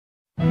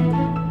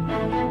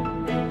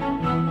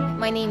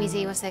name is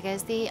Eva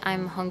Szegezdi.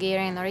 I'm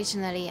Hungarian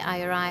originally.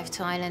 I arrived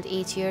to Ireland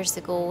 8 years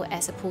ago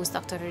as a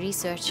postdoctoral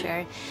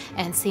researcher,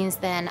 and since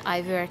then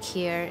I work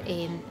here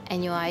in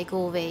NUI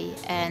Galway,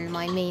 and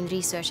my main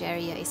research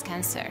area is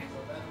cancer.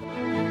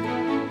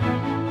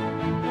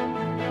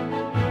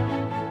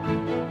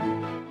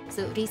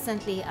 So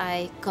recently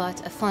I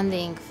got a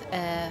funding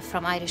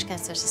from Irish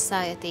Cancer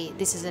Society.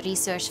 This is a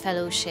research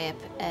fellowship,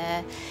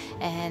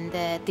 and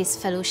this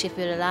fellowship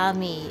will allow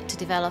me to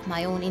develop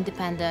my own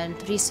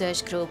independent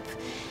research group,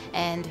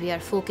 and we are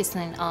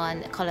focusing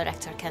on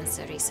colorectal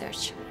cancer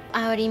research.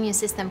 Our immune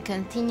system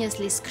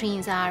continuously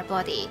screens our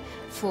body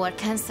for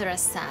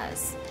cancerous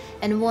cells,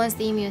 and once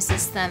the immune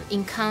system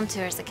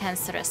encounters a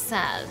cancerous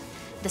cell,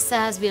 the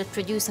cells will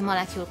produce a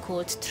molecule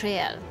called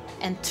TRAIL,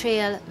 and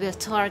TRAIL will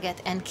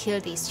target and kill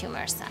these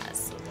tumor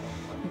cells.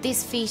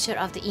 This feature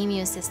of the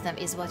immune system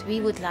is what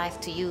we would like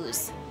to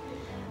use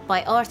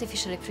by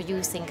artificially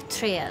producing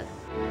TRAIL.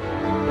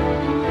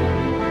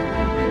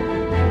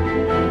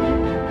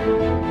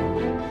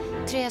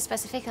 TRAIL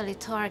specifically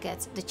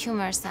targets the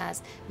tumor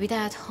cells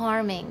without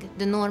harming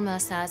the normal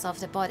cells of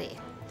the body.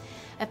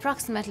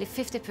 Approximately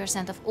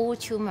 50% of all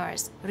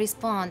tumors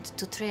respond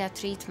to TRAIL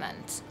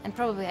treatment, and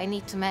probably I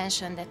need to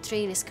mention that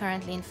TRAIL is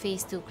currently in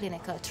phase 2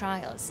 clinical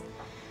trials.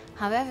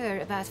 However,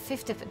 about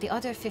the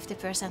other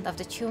 50% of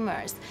the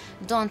tumors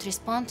don't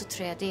respond to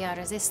TRAIL, they are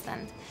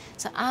resistant.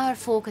 So our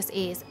focus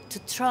is to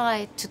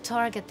try to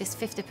target this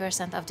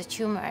 50% of the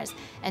tumors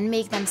and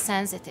make them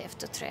sensitive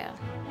to TRAIL.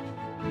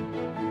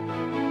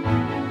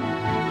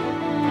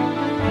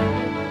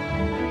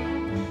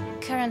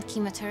 Current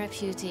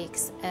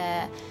chemotherapeutics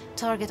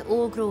target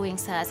all growing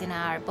cells in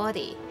our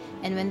body,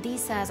 and when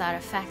these cells are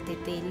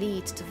affected, they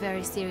lead to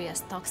very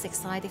serious toxic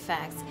side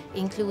effects,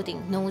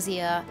 including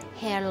nausea,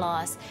 hair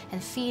loss,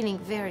 and feeling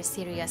very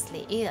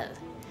seriously ill.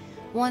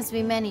 Once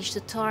we manage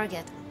to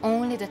target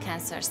only the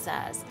cancer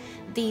cells,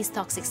 these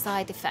toxic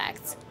side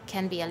effects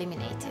can be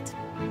eliminated.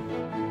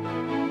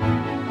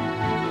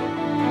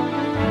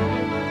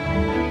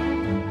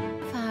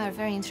 Our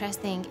very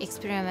interesting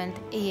experiment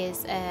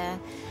is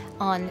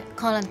on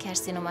colon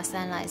carcinoma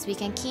cell lines. We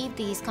can keep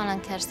these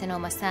colon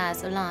carcinoma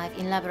cells alive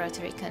in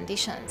laboratory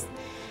conditions.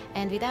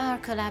 And with our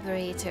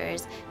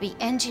collaborators, we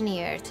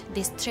engineered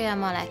this TRAIL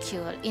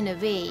molecule in a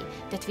way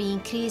that we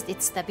increased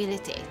its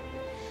stability.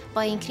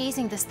 By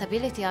increasing the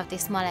stability of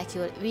this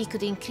molecule, we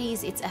could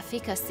increase its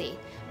efficacy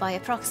by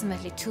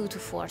approximately 2 to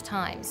 4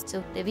 times.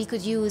 So that we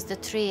could use the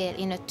TRAIL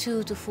in a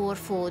 2 to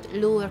 4-fold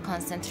lower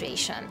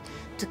concentration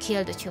to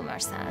kill the tumor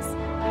cells.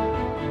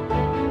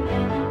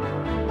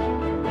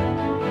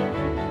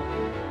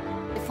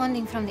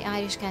 Funding from the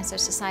Irish Cancer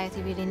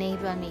Society will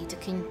enable me to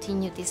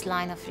continue this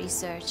line of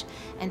research,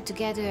 and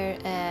together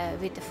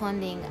with the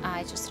funding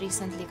I just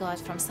recently got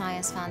from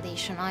Science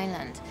Foundation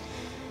Ireland,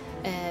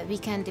 we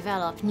can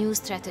develop new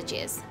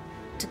strategies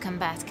to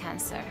combat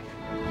cancer.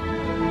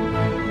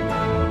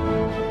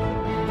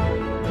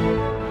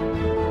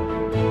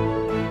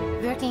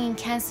 Working in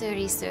cancer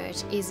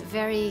research is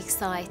very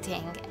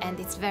exciting, and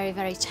it's very,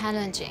 very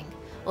challenging,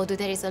 although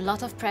there is a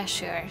lot of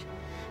pressure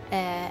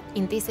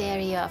in this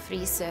area of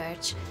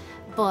research,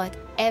 but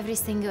every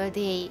single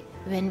day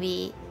when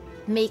we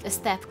make a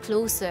step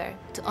closer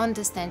to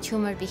understand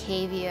tumor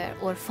behavior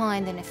or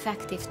find an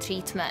effective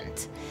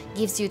treatment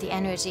gives you the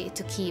energy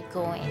to keep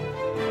going.